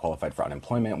not qualified for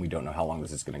unemployment. We don't know how long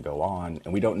this is going to go on,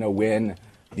 and we don't know when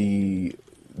the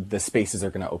spaces are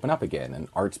going to open up again, and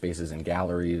art spaces and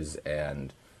galleries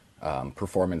and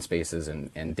performance spaces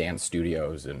and dance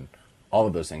studios and all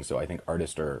of those things. So I think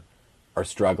artists are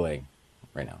struggling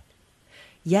right now.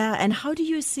 Yeah, and what do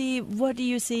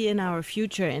you see in our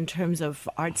future in terms of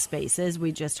art spaces?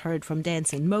 We just heard from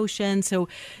Dance in Motion. So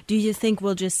do you think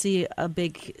we'll just see a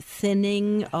big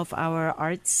thinning of our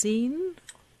art scene?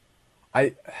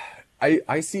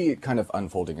 I see it kind of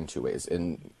unfolding in two ways.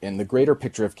 In the greater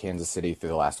picture of Kansas City through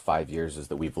the last 5 years is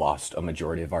that we've lost a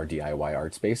majority of our DIY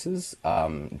art spaces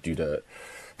due to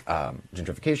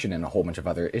gentrification and a whole bunch of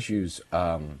other issues.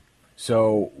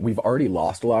 So we've already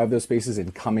lost a lot of those spaces,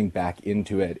 and coming back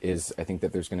into it is, I think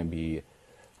that there's going to be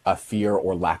a fear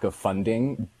or lack of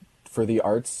funding for the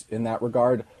arts in that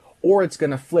regard, or it's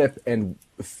going to flip, and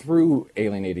through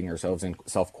alienating ourselves in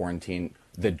self-quarantine,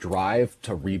 the drive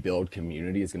to rebuild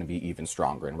community is going to be even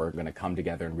stronger, and we're going to come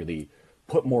together and really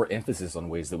put more emphasis on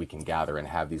ways that we can gather and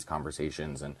have these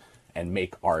conversations and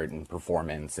make art and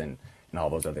performance and all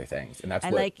those other things. And that's I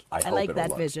like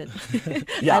that vision.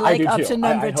 Yeah, I like I do option too.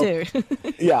 number two.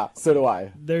 Yeah, so do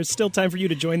I. There's still time for you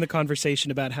to join the conversation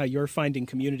about how you're finding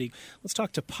community. Let's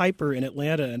talk to Piper in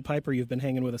Atlanta. And Piper, you've been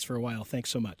hanging with us for a while. Thanks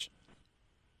so much.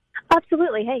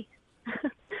 Absolutely. Hey.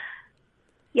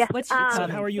 Yes.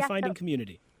 How are you finding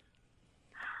community?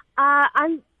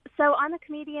 I'm a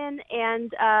comedian,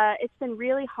 and it's been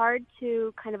really hard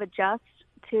to kind of adjust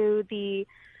to the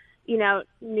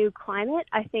new climate.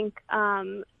 I think,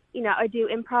 I do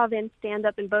improv and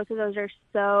stand-up, and both of those are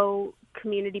so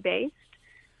community-based.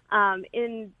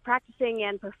 In practicing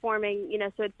and performing,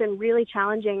 so it's been really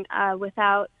challenging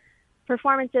without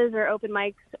performances or open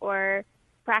mics or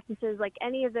practices, like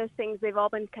any of those things. They've all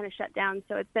been kind of shut down.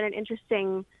 So it's been an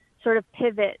interesting sort of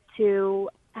pivot to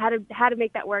how to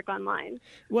make that work online.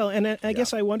 Well, and I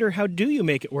guess I wonder, how do you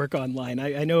make it work online?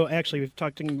 I know actually we've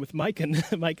talked with Mike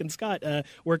and Scott,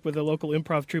 worked with a local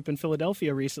improv troupe in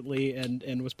Philadelphia recently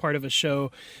and was part of a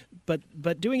show,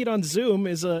 but doing it on Zoom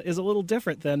is a little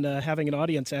different than having an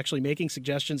audience actually making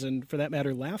suggestions and, for that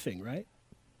matter, laughing, right?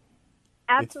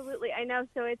 Absolutely. I know.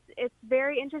 So it's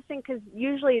very interesting because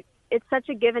usually it's such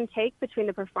a give and take between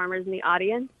the performers and the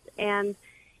audience, and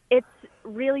it's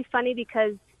really funny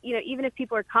because even if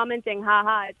people are commenting,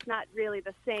 haha, it's not really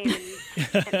the same.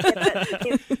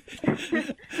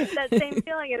 That same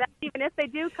feeling, and even if they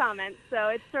do comment. So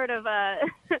it's sort of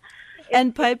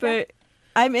And Piper,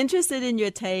 I'm interested in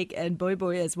your take, and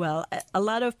Boy as well. A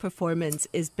lot of performance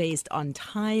is based on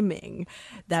timing.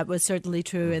 That was certainly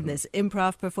true in this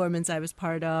improv performance I was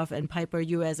part of. And Piper,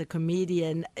 you as a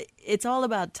comedian, it's all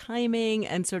about timing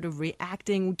and sort of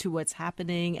reacting to what's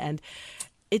happening. And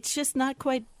it's just not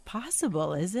quite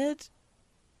possible, is it?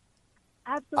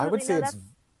 Absolutely. I would say it's...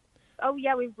 Oh,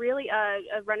 yeah, we've really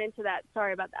run into that.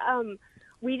 Sorry about that.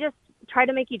 We just try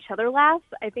to make each other laugh.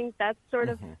 I think that's sort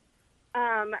of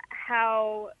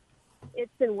how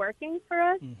it's been working for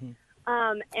us.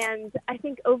 And I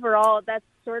think overall that's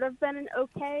sort of been an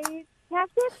okay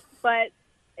tactic, but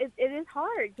it is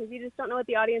hard because you just don't know what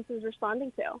the audience is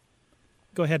responding to.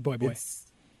 Go ahead, Boy.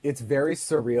 It's very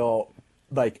surreal,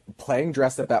 like playing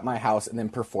dress up at my house and then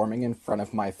performing in front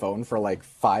of my phone for like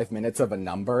 5 minutes of a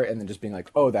number and then just being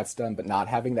like, oh, that's done, but not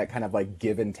having that kind of like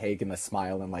give and take and the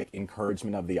smile and like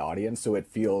encouragement of the audience. So it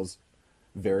feels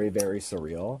very, very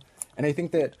surreal. And I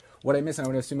think that what I miss, and I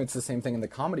would assume it's the same thing in the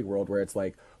comedy world, where it's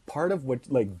like part of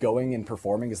what like going and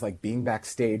performing is like being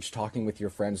backstage, talking with your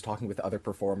friends, talking with other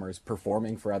performers,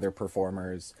 performing for other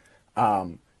performers,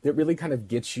 that really kind of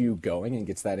gets you going and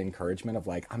gets that encouragement of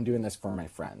like, I'm doing this for my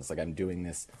friends. Like I'm doing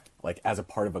this like as a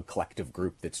part of a collective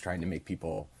group that's trying to make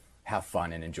people have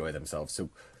fun and enjoy themselves.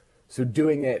 So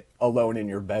doing it alone in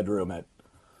your bedroom at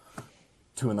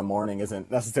 2 a.m.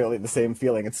 isn't necessarily the same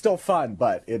feeling. It's still fun,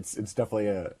 but it's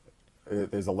definitely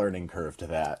there's a learning curve to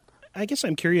that. I guess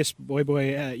I'm curious,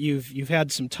 Boy, you've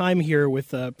had some time here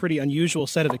with a pretty unusual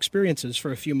set of experiences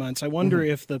for a few months. I wonder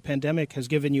if the pandemic has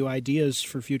given you ideas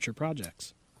for future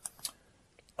projects.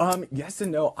 Yes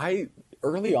and no.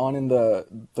 Early on in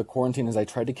the quarantine, as I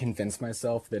tried to convince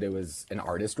myself that it was an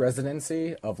artist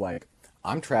residency of like,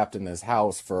 I'm trapped in this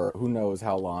house for who knows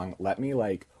how long. Let me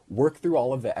like work through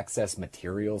all of the excess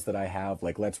materials that I have.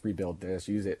 Like, let's rebuild this,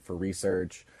 use it for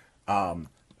research.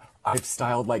 I've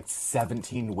styled like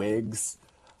 17 wigs,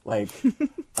 like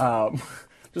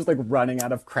just like running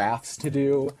out of crafts to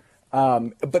do.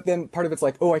 But then part of it's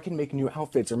like, oh, I can make new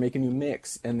outfits or make a new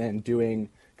mix, and then doing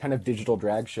kind of digital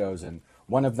drag shows. And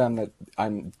one of them that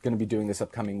I'm going to be doing this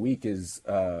upcoming week is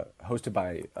hosted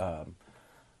by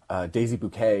Daisy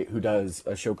Bouquet, who does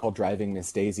a show called Driving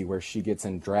Miss Daisy, where she gets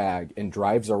in drag and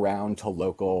drives around to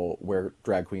local where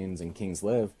drag queens and kings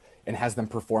live and has them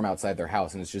perform outside their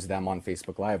house. And it's just them on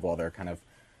Facebook Live while they're kind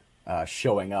of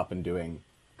showing up and doing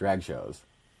drag shows.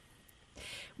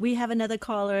 We have another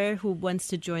caller who wants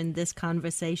to join this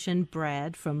conversation,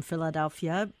 Brad from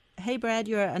Philadelphia. Hey, Brad,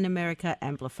 you're on America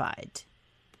Amplified.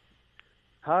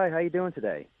 Hi, how you doing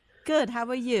today? Good. How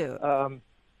are you?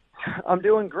 I'm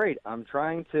doing great. I'm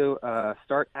trying to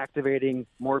start activating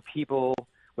more people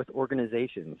with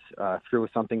organizations through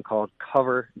something called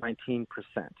Cover 19%.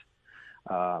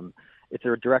 It's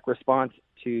a direct response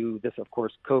to this, of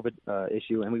course, COVID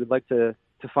issue, and we would like to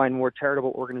find more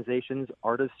charitable organizations,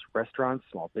 artists, restaurants,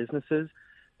 small businesses,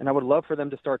 and I would love for them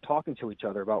to start talking to each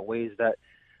other about ways that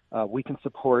we can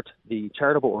support the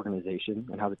charitable organization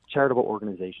and how the charitable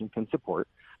organization can support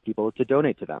people to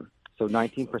donate to them. So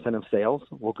 19% of sales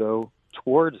will go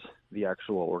towards the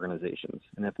actual organizations.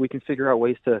 And if we can figure out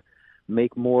ways to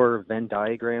make more Venn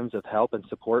diagrams of help and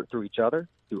support through each other,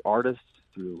 through artists,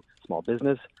 through small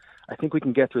business, I think we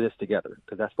can get through this together,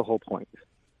 because that's the whole point.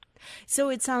 So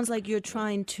it sounds like you're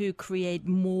trying to create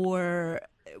more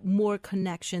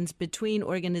connections between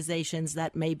organizations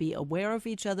that may be aware of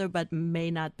each other but may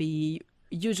not be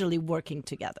usually working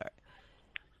together.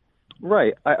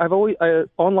 Right. I've always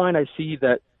online I see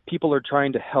that people are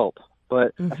trying to help,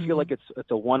 but I feel like it's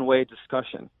a one-way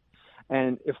discussion.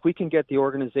 And if we can get the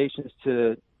organizations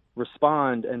to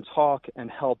respond and talk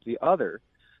and help the other,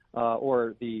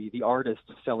 or the artist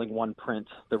selling one print,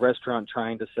 the restaurant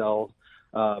trying to sell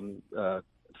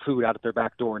food out at their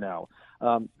back door now.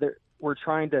 We're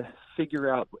trying to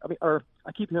figure out,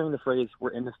 I keep hearing the phrase, we're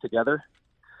in this together.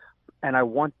 And I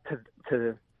want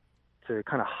to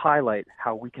kind of highlight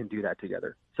how we can do that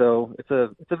together. So it's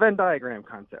a Venn diagram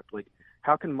concept. Like,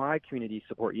 how can my community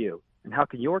support you? And how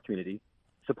can your community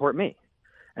support me?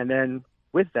 And then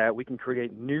with that, we can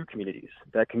create new communities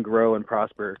that can grow and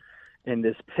prosper in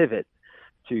this pivot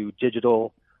to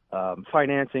digital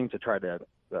financing to try to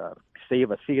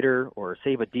save a theater or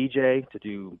save a DJ to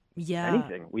do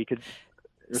anything. We could.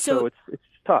 So it's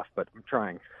tough, but I'm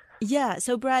trying. Yeah.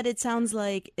 So Brad, it sounds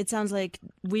like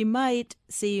we might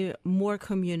see more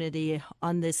community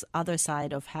on this other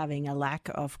side of having a lack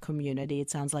of community. It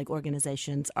sounds like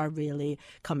organizations are really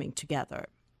coming together.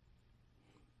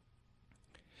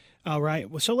 All right.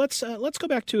 Well, so let's go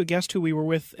back to a guest who we were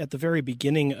with at the very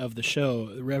beginning of the show,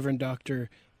 the Reverend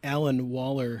Dr. Alan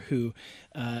Waller, who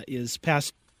is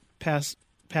pastor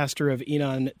of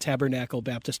Enon Tabernacle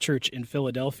Baptist Church in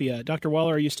Philadelphia. Dr.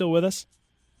 Waller, are you still with us?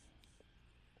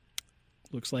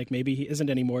 Looks like maybe he isn't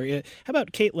anymore. How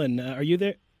about Caitlin? Are you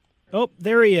there? Oh,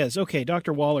 there he is. Okay,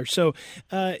 Dr. Waller. So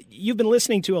you've been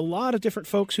listening to a lot of different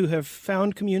folks who have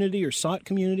found community or sought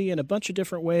community in a bunch of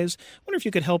different ways. I wonder if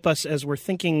you could help us as we're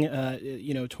thinking, as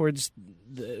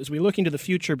we look into the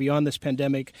future beyond this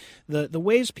pandemic, the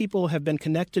ways people have been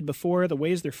connected before, the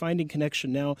ways they're finding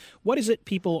connection now. What is it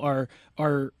people are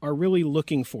really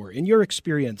looking for in your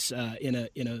experience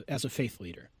as a faith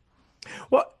leader?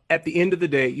 Well, at the end of the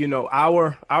day,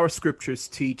 our scriptures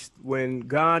teach when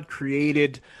God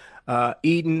created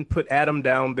Eden, put Adam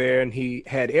down there, and he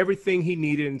had everything he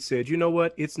needed and said, you know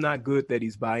what? It's not good that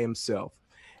he's by himself.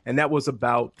 And that was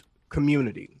about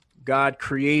community. God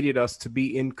created us to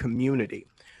be in community.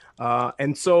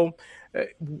 And so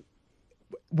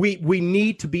we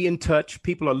need to be in touch.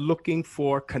 People are looking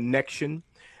for connection.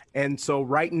 And so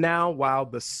right now, while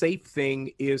the safe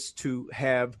thing is to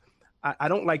have, I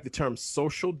don't like the term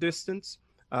social distance,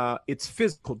 it's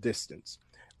physical distance.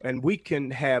 and we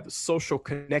can have social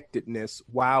connectedness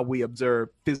while we observe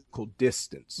physical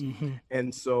distance.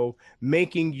 And so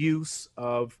making use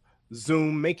of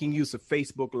Zoom, making use of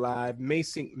Facebook Live,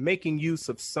 making use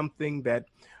of something that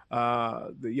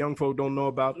the young folk don't know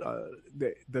about,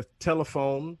 the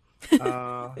telephone. They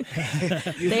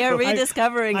are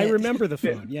rediscovering it. I remember the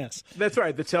phone. Yes, that's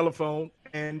right, the telephone,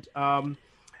 and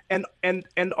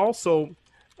also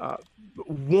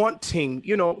wanting.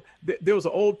 There was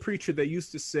an old preacher that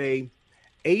used to say,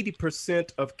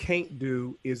 80% of can't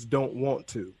do is don't want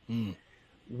to.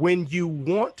 When you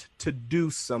want to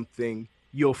do something,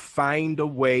 you'll find a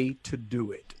way to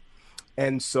do it.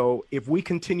 And so if we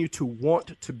continue to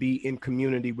want to be in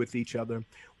community with each other,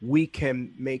 we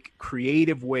can make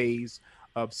creative ways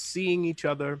of seeing each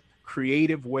other,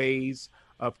 creative ways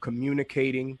of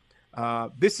communicating.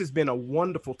 This has been a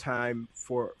wonderful time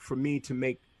for me to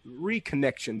make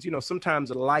reconnections. Sometimes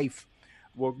life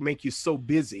will make you so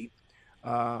busy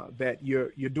that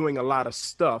you're doing a lot of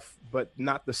stuff, but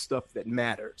not the stuff that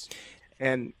matters.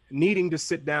 And needing to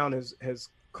sit down has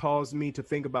caused me to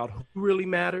think about who really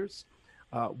matters,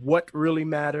 what really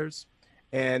matters,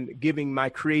 and giving my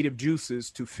creative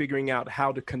juices to figuring out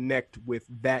how to connect with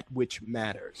that which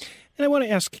matters. And I want to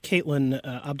ask Caitlin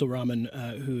Abdul-Rahman,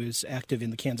 who is active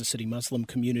in the Kansas City Muslim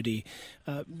community,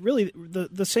 really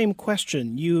the same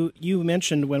question. You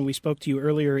mentioned when we spoke to you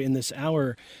earlier in this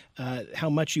hour how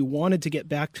much you wanted to get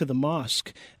back to the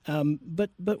mosque, but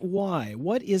why?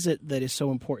 What is it that is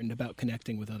so important about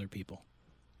connecting with other people?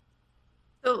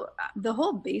 So the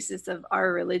whole basis of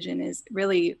our religion is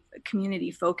really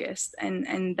community focused,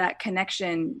 and that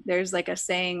connection. There's like a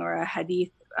saying or a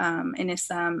hadith in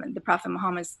Islam. The Prophet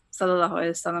Muhammad sallallahu alaihi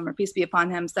wasallam, or peace be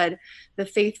upon him, said, "The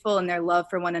faithful in their love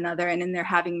for one another, and in their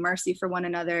having mercy for one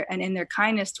another, and in their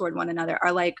kindness toward one another,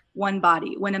 are like one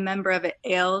body. When a member of it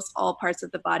ails, all parts of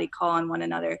the body call on one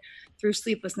another through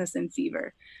sleeplessness and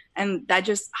fever." And that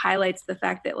just highlights the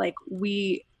fact that like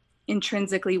we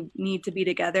intrinsically need to be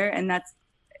together, and that's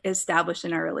established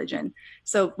in our religion.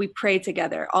 So we pray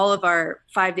together. All of our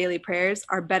 5 daily prayers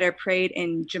are better prayed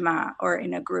in Jama'ah or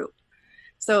in a group.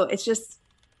 So it's just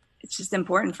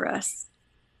important for us.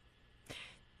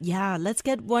 Yeah, let's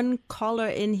get one caller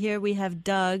in here. We have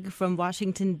Doug from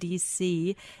Washington,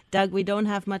 D.C. Doug, we don't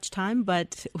have much time,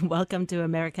 but welcome to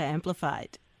America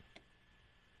Amplified.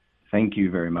 Thank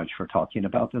you very much for talking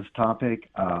about this topic.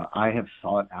 I have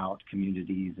sought out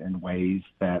communities in ways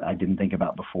that I didn't think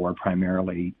about before,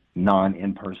 primarily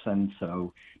non-in-person.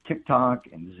 So TikTok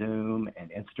and Zoom and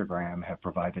Instagram have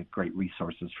provided great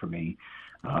resources for me,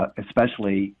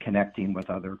 especially connecting with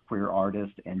other queer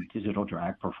artists and digital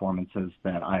drag performances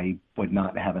that I would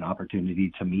not have an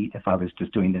opportunity to meet if I was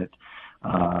just doing it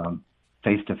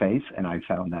face-to-face, and I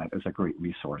found that as a great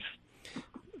resource.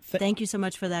 Thank you so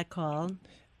much for that call.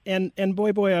 And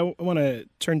Boy, I want to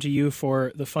turn to you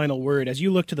for the final word. As you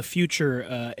look to the future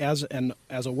as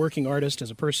a working artist,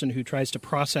 as a person who tries to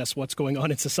process what's going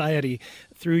on in society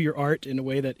through your art in a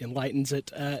way that enlightens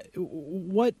it,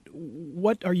 what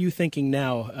are you thinking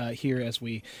now here as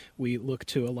we look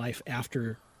to a life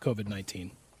after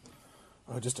COVID-19?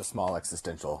 Oh, just a small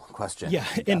existential question. Yeah,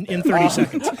 in 30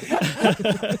 seconds.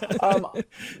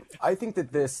 I think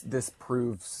that this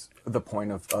proves the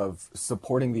point of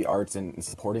supporting the arts and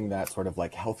supporting that sort of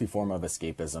like healthy form of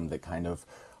escapism that kind of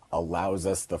allows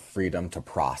us the freedom to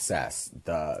process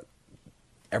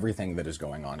everything that is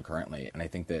going on currently. And I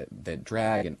think that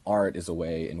drag and art is a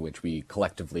way in which we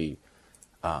collectively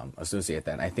associate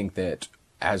that. And I think that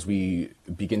as we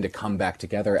begin to come back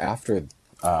together after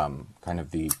kind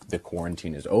of the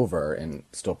quarantine is over and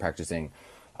still practicing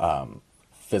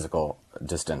physical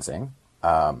distancing,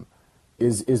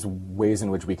 is ways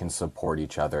in which we can support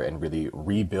each other and really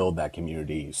rebuild that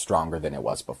community stronger than it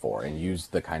was before, and use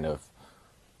the kind of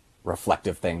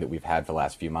reflective thing that we've had for the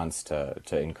last few months to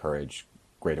encourage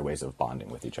greater ways of bonding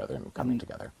with each other and coming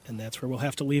together. And that's where we'll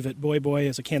have to leave it. Boy,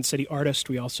 as a Kansas City artist,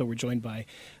 we also were joined by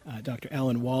Dr.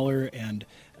 Alan Waller and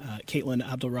Caitlin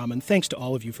Abdul-Rahman. Thanks to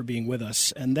all of you for being with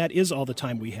us. And that is all the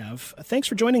time we have. Thanks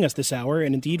for joining us this hour,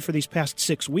 and indeed for these past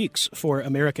 6 weeks for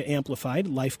America Amplified,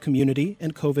 Life, Community,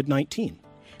 and COVID-19.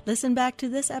 Listen back to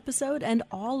this episode and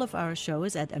all of our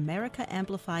shows at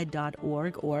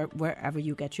americaamplified.org or wherever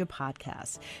you get your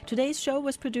podcasts. Today's show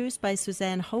was produced by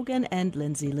Suzanne Hogan and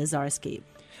Lindsay Lazarski.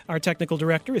 Our technical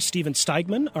director is Steven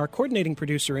Steigman. Our coordinating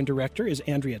producer and director is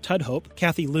Andrea Tudhope.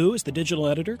 Kathy Liu is the digital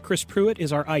editor. Chris Pruitt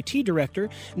is our IT director.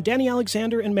 And Danny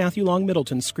Alexander and Matthew Long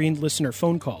Middleton screened listener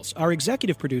phone calls. Our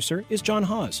executive producer is John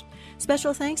Hawes.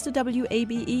 Special thanks to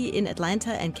WABE in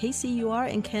Atlanta and KCUR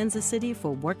in Kansas City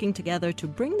for working together to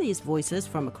bring bring these voices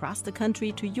from across the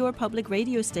country to your public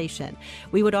radio station.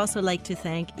 We would also like to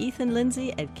thank Ethan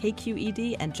Lindsay at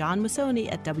KQED and John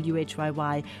Massoni at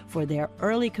WHYY for their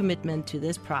early commitment to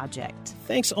this project.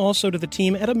 Thanks also to the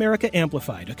team at America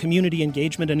Amplified, a community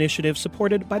engagement initiative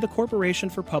supported by the Corporation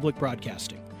for Public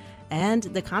Broadcasting. And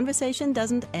the conversation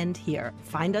doesn't end here.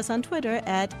 Find us on Twitter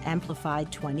at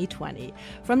Amplified2020.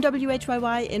 From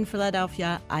WHYY in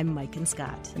Philadelphia, I'm Maiken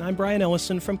Scott. And I'm Brian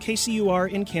Ellison from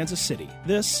KCUR in Kansas City.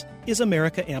 This is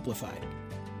America Amplified.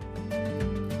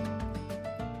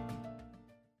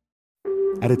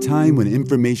 At a time when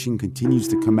information continues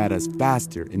to come at us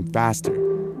faster and faster,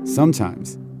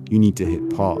 sometimes you need to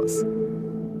hit pause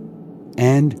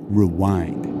and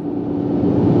rewind.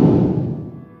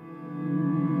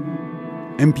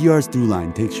 NPR's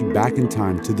Throughline takes you back in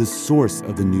time to the source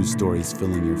of the news stories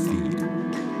filling your feed.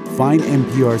 Find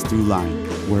NPR's Throughline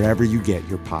wherever you get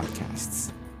your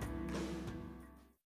podcasts.